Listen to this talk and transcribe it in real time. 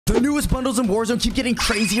The newest bundles in Warzone keep getting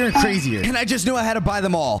crazier and crazier. And I just knew I had to buy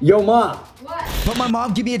them all. Yo, Mom. What? But my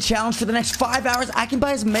mom gave me a challenge for the next 5 hours. I can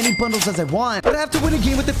buy as many bundles as I want, but I have to win a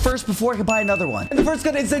game with it first before I can buy another one. And the first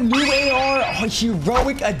gun is a new AR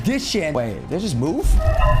Heroic Edition. Wait, they just move?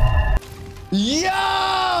 Yo!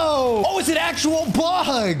 Oh, it's an actual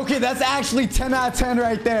bug. Okay, that's actually 10 out of 10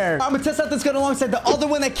 right there. I'm gonna test out this gun alongside the other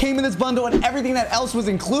one that came in this bundle and everything that else was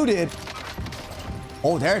included.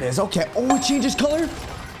 Oh, there it is. Okay. Oh, it changes color.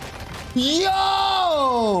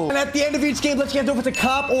 Yo! And at the end of each game, let's get over to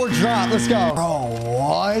cop or drop. Let's go. Bro,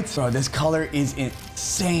 what? Bro, this color is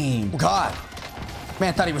insane. Oh, God. Man,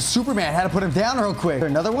 I thought he was Superman. Had to put him down real quick.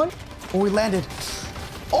 Another one? Oh, we landed.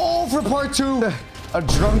 Oh, for part 2. A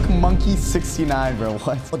drunk monkey 69, bro.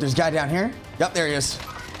 What? Oh, there's a guy down here. Yep, there he is.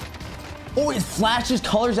 Oh, it flashes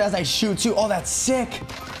colors as I shoot, too. Oh, that's sick.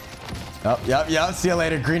 Yep. See you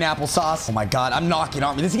later, green applesauce. Oh, my God. I'm knocking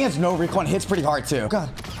on me. This thing has no recoil and hits pretty hard, too. Oh, God.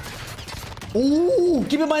 Ooh,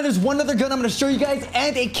 keep in mind there's one other gun I'm going to show you guys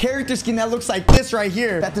and a character skin that looks like this right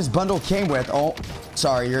here that this bundle came with. Oh,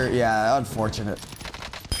 sorry. Yeah, unfortunate.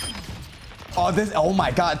 Oh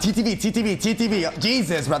my God. TTV.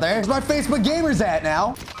 Jesus, brother. Where's my Facebook gamers at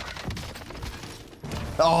now?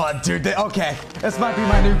 Oh, dude. Okay. This might be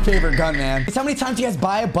my new favorite gun, man. It's how many times you guys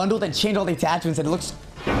buy a bundle then change all the attachments and it looks...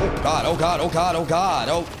 Oh, God.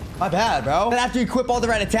 Oh, my bad, bro. But after you equip all the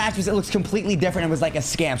right attachments, it looks completely different. It was like a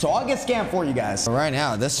scam. So I'll get scammed for you guys. So right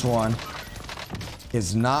now, this one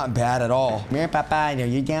is not bad at all. Come here, Papa. Are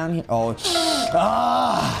you down here? Oh.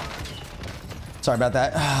 Sorry about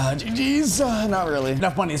that. GG's. Not really.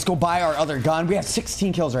 Enough money. Let's go buy our other gun. We have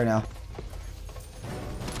 16 kills right now.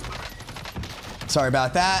 Sorry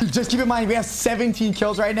about that. Just keep in mind, we have 17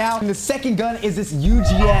 kills right now. And the second gun is this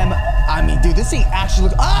UGM. I mean, dude, this thing actually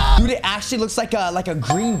looks... Dude, it actually looks like a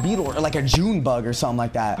green beetle or like a June bug or something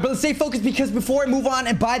like that. But let's stay focused because before I move on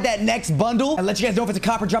and buy that next bundle and let you guys know if it's a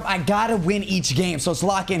copper drop, I gotta win each game. So let's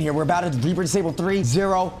lock in here. We're about to Reaper disable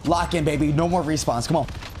 3-0. Lock in, baby. No more respawns. Come on.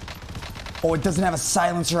 Oh, it doesn't have a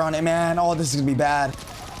silencer on it, man. Oh, this is gonna be bad.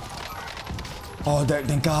 Oh,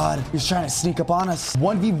 thank God. He's trying to sneak up on us.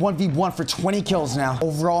 1v1v1 for 20 kills now.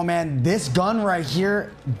 Overall, man, this gun right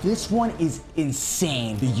here, this one is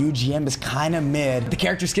insane. The UGM is kind of mid. The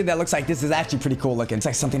character skin that looks like this is actually pretty cool looking. It's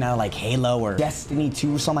like something out of like Halo or Destiny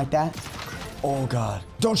 2 or something like that. Oh, God.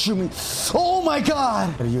 Don't shoot me. Oh, my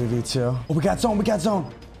God. Got a UAV too. Oh, we got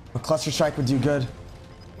zone. A cluster strike would do good.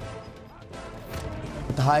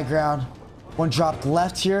 With the high ground. One dropped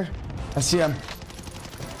left here. I see him.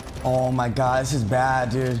 Oh my God, this is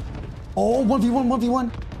bad, dude. Oh,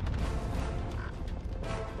 1v1.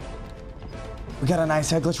 We got a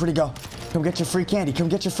nice head glitch. Where'd he go? Come get your free candy. Come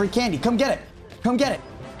get it.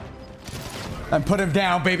 And put him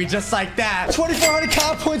down, baby, just like that. 2,400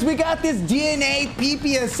 cop points. We got this DNA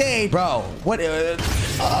BPSH. Bro, what?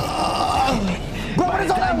 Bro, what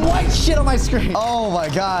is all that white shit on my screen? Oh my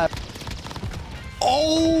God.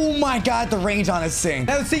 Oh my God, the range on this thing.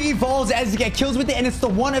 Now this thing evolves as you get kills with it, and it's the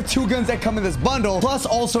one of 2 guns that come in this bundle, plus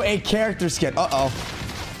also a character skin. Uh-oh.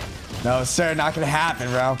 No, sir, not gonna happen,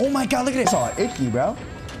 bro. Oh my God, look at this. Oh, icky, bro.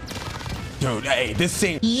 Dude, hey, this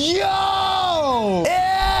thing. Yo!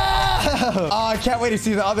 Yeah! Oh, I can't wait to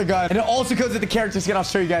see the other gun. And it also comes with the character skin. I'll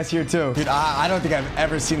show you guys here too. Dude, I don't think I've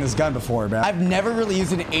ever seen this gun before, bro. I've never really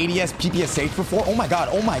used an ADS PPSH before. Oh my God.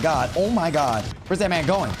 Where's that man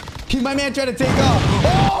going? My man tried to take off.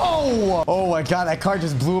 Oh! Oh my God, that car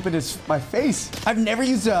just blew up in my face. I've never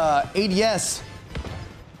used ADS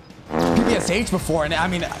PPSH before, and I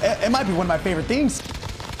mean, it might be one of my favorite things.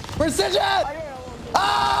 Precision!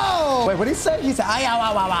 Oh! Wait, what did he say? He said,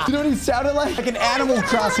 you know what he sounded like? Like an Animal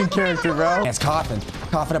Crossing character, bro. It's coughing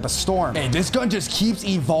up a storm. Hey, this gun just keeps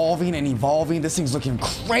evolving and evolving. This thing's looking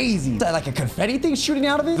crazy. Is that like a confetti thing shooting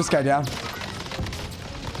out of it? This guy down.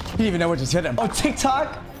 He didn't even know what just hit him. Oh,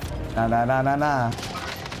 TikTok? Nah.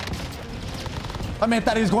 My man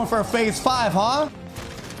thought he was going for a phase 5, huh?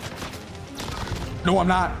 No, I'm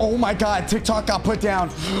not. Oh my God, TikTok got put down.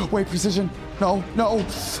 Wait, precision. No.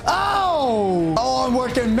 Oh! Oh, I'm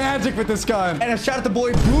working magic with this gun. And a shout out to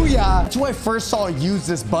boy Booyah. That's who I first saw use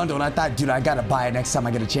this bundle, and I thought, dude, I gotta buy it next time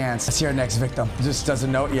I get a chance. Let's see our next victim. Just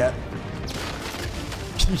doesn't know it yet.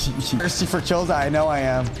 Thirsty for kills? I know I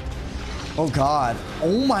am. Oh God.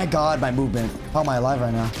 Oh my God, my movement. How am I alive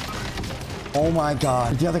right now? Oh my God.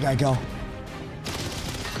 Where'd the other guy go?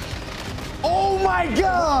 Oh my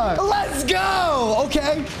God. Let's go.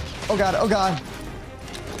 Okay. Oh God.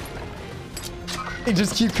 They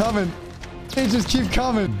just keep coming.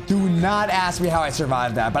 Do not ask me how I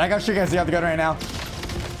survived that, but I gotta show you guys the other gun right now.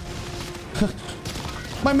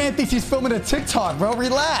 My man thinks he's filming a TikTok, bro.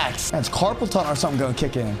 Relax. That's carpal tunnel or something going to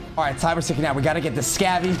kick in. All right, timer's ticking out. We got to get the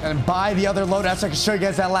scabby and buy the other loadout so I can show you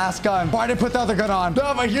guys that last gun. Why did I put the other gun on?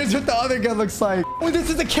 No, but here's what the other gun looks like. Oh, this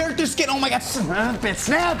is a character skin. Oh my God,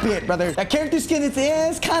 snap it, brother. That character skin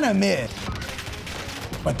it's kind of mid.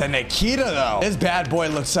 But the Nikita though, this bad boy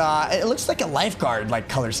looks, it looks like a lifeguard, like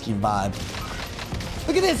color scheme vibe.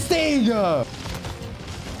 Look at this thing.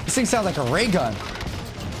 This thing sounds like a ray gun.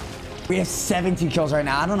 We have 17 kills right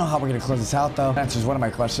now. I don't know how we're gonna close this out though. That answers one of my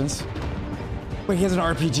questions. Wait, he has an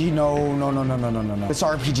RPG? No. This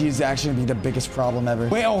RPG is actually gonna be the biggest problem ever.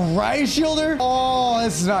 Wait, a riot shielder? Oh,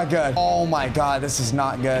 this is not good. Oh my God, this is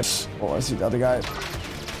not good. Oh, I see the other guy.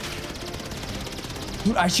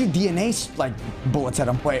 Dude, I shoot DNA like bullets at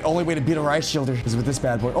him. Wait, only way to beat a riot shielder is with this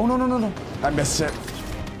bad boy. Oh, no. I missed it.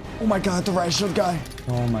 Oh my God, the riot shield guy.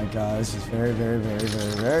 Oh my God, this is very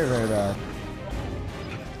bad.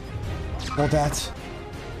 Hold that.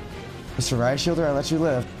 Mr. Riot Shielder, I let you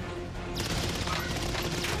live.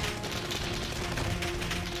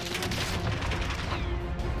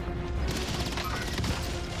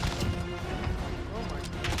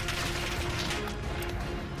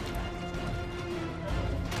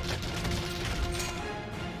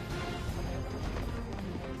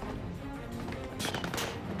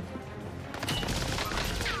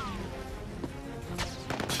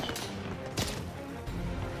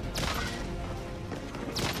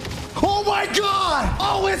 Oh my God!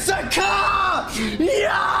 Oh, it's a cop!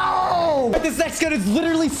 Yo! This next gun is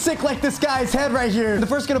literally sick like this guy's head right here. The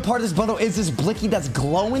first gun part of this bundle is this blicky that's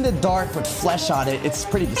glow in the dark with flesh on it. It's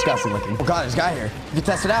pretty disgusting looking. Oh God, there's a guy here. You can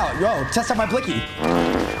test it out. Yo, test out my blicky.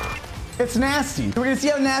 It's nasty. We're gonna see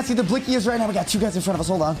how nasty the blicky is right now. We got two guys in front of us.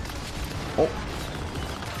 Hold on. Oh.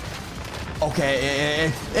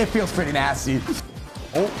 Okay, it feels pretty nasty.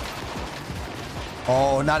 Oh.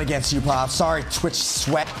 Oh, not against you, Pop. Sorry, Twitch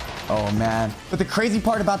sweat. Oh, man. But the crazy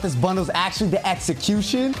part about this bundle is actually the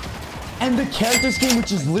execution and the character scheme,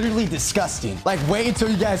 which is literally disgusting. Like, wait until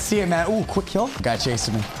you guys see it, man. Ooh, quick kill. Guy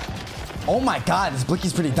chasing me. Oh, my God. This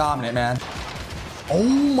blicky's pretty dominant, man. Oh,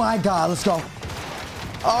 my God. Let's go.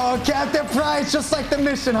 Oh, Captain Price, just like the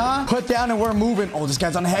mission, huh? Put down and we're moving. Oh, this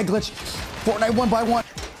guy's on a head glitch. Fortnite 1x1.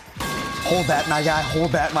 Hold that, my guy.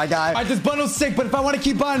 Hold that, my guy. All right, this bundle's sick, but if I want to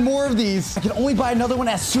keep buying more of these, I can only buy another one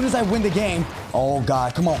as soon as I win the game. Oh,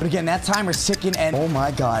 God. Come on. But again, that timer's ticking, and oh,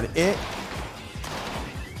 my God. It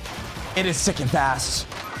is sick and fast.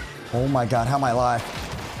 Oh, my God. How am I alive?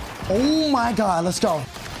 Oh, my God. Let's go.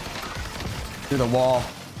 Through the wall.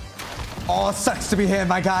 Oh, it sucks to be him,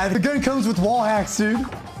 my guy. The gun comes with wall hacks, dude.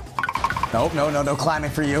 Nope. No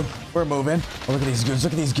climbing for you. We're moving. Oh, look at these goons.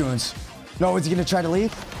 Look at these goons. No, is he going to try to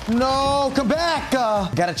leave? No, come back.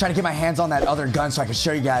 Gotta try to get my hands on that other gun so I can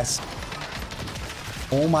show you guys.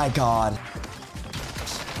 Oh my God.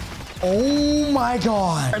 Oh my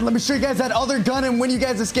God. All right, let me show you guys that other gun and win you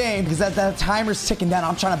guys this game because that timer's ticking down.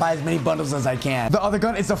 I'm trying to buy as many bundles as I can. The other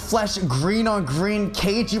gun is a flesh green on green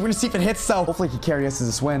KG. We're gonna see if it hits, so hopefully he can carry us to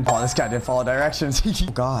this win. Oh, this guy didn't follow directions.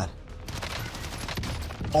 Oh God.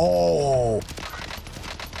 Oh.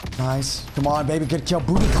 Nice. Come on, baby. Good kill.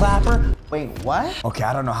 Booty clapper. Wait, what? Okay,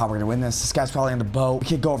 I don't know how we're gonna win this. This guy's probably in the boat. We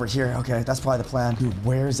could go over here. Okay, that's probably the plan. Dude,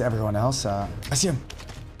 where's everyone else at? I see him.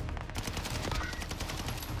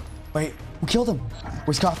 Wait, who killed him?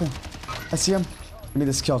 Where's Coffin? I see him. Give me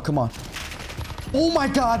this kill. Come on. Oh my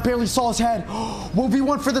God, barely saw his head.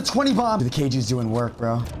 1v1 for the 20 bomb. Dude, the KG's doing work,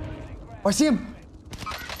 bro. Oh, I see him.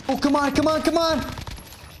 Oh, come on.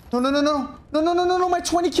 No, my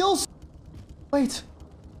 20 kills. Wait.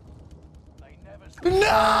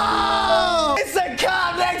 No! It's a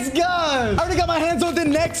cop next gun! I already got my hands on the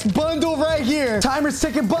next bundle right here. Timer's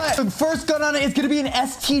ticking, but the first gun on it is gonna be an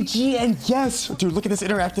STG, and yes, dude, look at this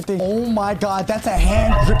interactive thing. Oh my God, that's a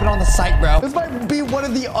hand gripping on the sight, bro. This might be one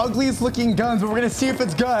of the ugliest looking guns, but we're gonna see if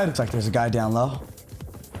it's good. Looks like there's a guy down low.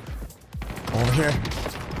 Over here.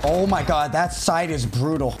 Oh my God, that sight is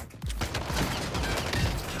brutal.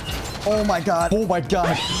 Oh my God. Oh my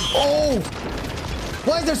God. Oh!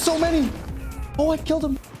 Why is there so many? Oh, I killed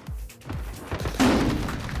him.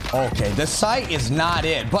 Okay, the sight is not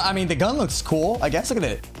it. But, I mean, the gun looks cool. I guess. Look at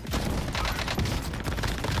it.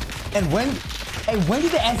 And when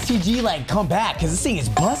did the STG, like, come back? Because this thing is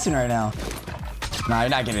busting right now. Nah, you're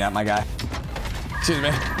not getting that, my guy. Excuse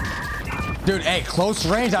me. Dude, hey, close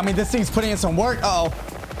range. I mean, this thing's putting in some work. Uh-oh.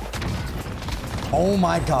 Oh,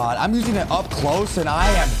 my God. I'm using it up close, and I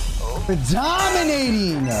am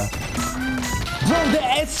dominating. Bro, the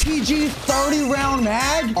STG 30-round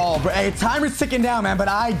mag? Oh, bro, hey, timer's ticking down, man, but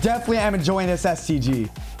I definitely am enjoying this STG.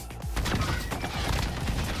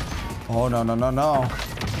 Oh, no.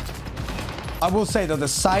 I will say though, the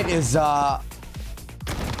sight is hey,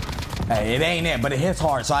 it ain't it, but it hits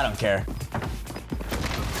hard, so I don't care.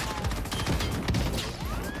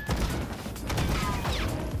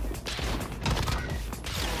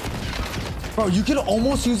 Bro, you could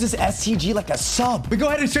almost use this STG like a sub. But go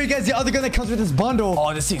ahead and show you guys the other gun that comes with this bundle.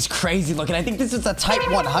 Oh, this thing's crazy looking. I think this is a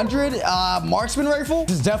Type 100 marksman rifle.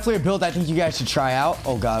 This is definitely a build I think you guys should try out.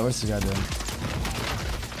 Oh God, what's this guy doing?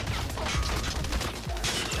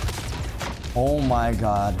 Oh my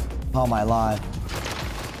God. How am I alive?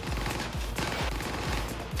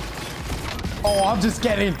 Oh, I'm just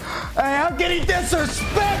getting... Hey, I'm getting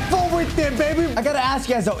disrespectful with it, baby. I gotta ask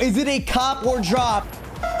you guys though, is it a cop or drop?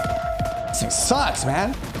 This thing sucks,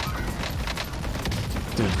 man.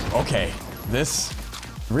 Dude, okay. This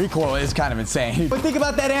recoil is kind of insane. But think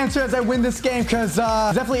about that answer as I win this game, because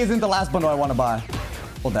definitely isn't the last bundle I want to buy.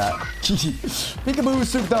 Hold that. Peekaboo,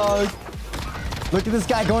 soup dog. Look at this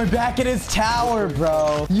guy going back in his tower,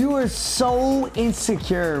 bro. You are so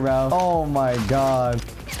insecure, bro. Oh my God.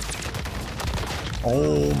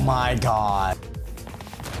 Oh my God.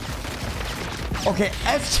 Okay,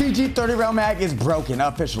 STG 30 round mag is broken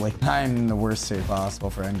officially. I'm in the worst state possible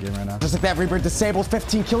for endgame right now. Just like that, Rebirth disabled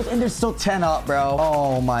 15 kills and there's still 10 up, bro.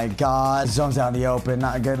 Oh my God. Zone's out in the open.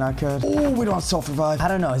 Not good, not good. Oh, we don't have self-revive. I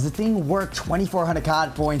don't know. Is the thing worth 2,400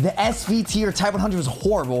 COD points? The SVT or Type 100 was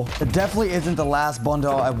horrible. It definitely isn't the last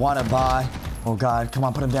bundle I want to buy. Oh God, come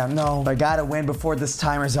on, put him down. No, I gotta win before this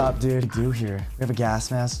timer's up, dude. What do we do here? We have a gas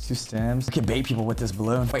mask, 2 stems. We can bait people with this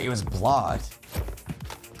balloon. Wait, it was blocked.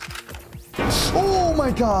 Oh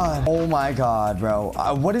my God. Oh my God, bro.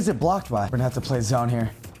 What is it blocked by? We're gonna have to play zone here.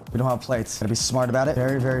 We don't have plates. Gotta be smart about it.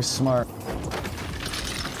 Very, very smart.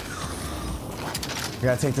 We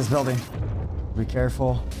gotta take this building. Be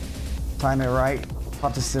careful. Time it right.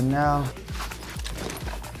 Pop this in now.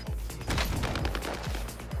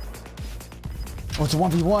 Oh, it's a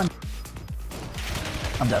 1v1.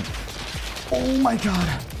 I'm dead. Oh my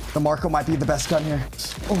God. The Marco might be the best gun here.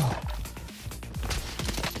 Oh.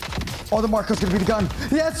 Oh, the Marco's gonna be the gun.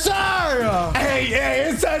 Yes, sir! Hey,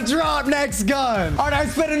 it's a drop next gun. All right, I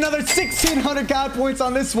spent another 1,600 COD points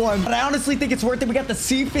on this one. But I honestly think it's worth it. We got the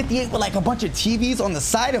C58 with like a bunch of TVs on the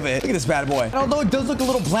side of it. Look at this bad boy. And although it does look a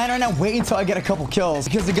little bland right now, wait until I get a couple kills.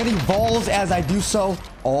 Because the gun evolves as I do so.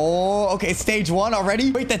 Oh, okay, stage 1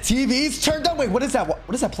 already. Wait, the TV's turned up. Wait, what is that?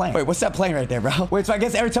 What is that playing? Wait, what's that playing right there, bro? Wait, so I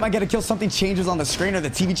guess every time I get a kill, something changes on the screen or the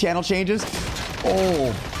TV channel changes.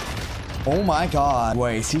 Oh. Oh my God.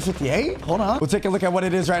 Wait, C58? Hold on. We'll take a look at what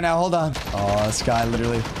it is right now. Hold on. Oh, this guy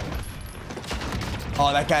literally.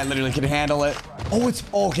 Oh, that guy literally can handle it. Oh, it's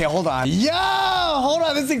okay. Hold on. Yo, hold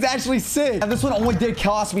on. This thing's actually sick. And this one only did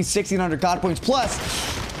cost me 1,600 COD points plus.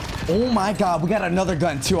 Oh my God. We got another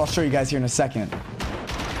gun too. I'll show you guys here in a second.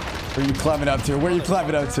 Where are you climbing up to? Where are you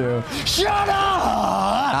climbing up to? Shut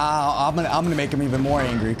up! I'm gonna make him even more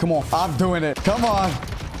angry. Come on. I'm doing it. Come on.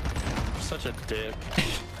 You're such a dick.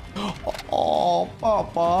 Oh,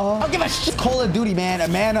 Papa. I'll give a shit. Call of Duty, man. A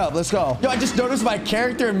man up. Let's go. Yo, I just noticed my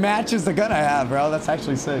character matches the gun I have, bro. That's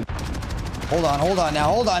actually sick. Hold on now.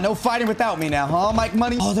 Hold on. No fighting without me now, huh, Mike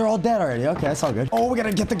Money? Oh, they're all dead already. Okay, that's all good. Oh, we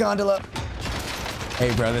gotta get the gondola.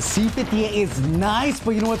 Hey, bro, the C58 is nice,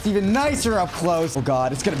 but you know what's even nicer up close? Oh,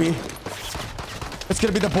 God. It's gonna be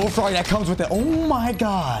the bullfrog that comes with it. Oh, my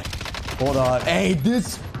God. Hold on. Hey,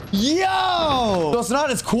 this... Yo! So it's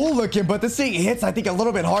not as cool looking, but this thing hits, I think, a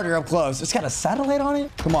little bit harder up close. It's got a satellite on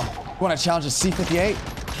it. Come on. You want to challenge a C58? Is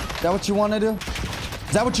that what you want to do?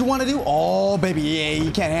 Is that what you want to do? Oh, baby. Yeah,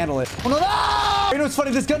 you can't handle it. Oh, no, no! You know what's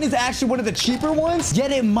funny? This gun is actually one of the cheaper ones,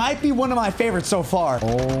 yet it might be one of my favorites so far.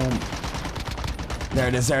 Oh. There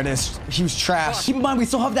it is. There it is. Huge trash. Keep in mind, we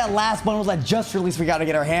still have that last bundle that just released we got to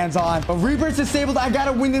get our hands on. But Rebirth's disabled. I got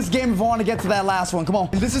to win this game if I want to get to that last one. Come on.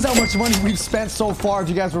 This is how much money we've spent so far, if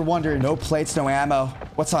you guys were wondering. No plates, no ammo.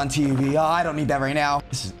 What's on TV? Oh, I don't need that right now.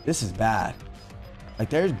 This is bad. Like,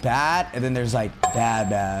 there's bad, and then there's, like,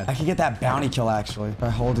 bad. I can get that bounty kill, actually. By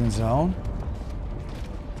holding zone.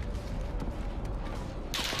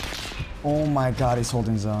 Oh, my God, he's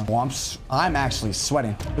holding zone. Oh, I'm actually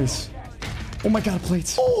sweating. Please. Oh my God,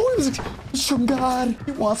 plates. Oh, it was from God.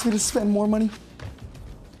 He wants me to spend more money.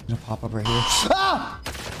 I'm gonna pop up right here. Ah!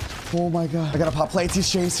 Oh my God. I gotta pop plates. He's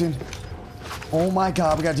chasing. Oh my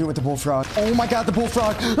God. We gotta do it with the bullfrog. Oh my God, the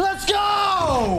bullfrog. Let's go!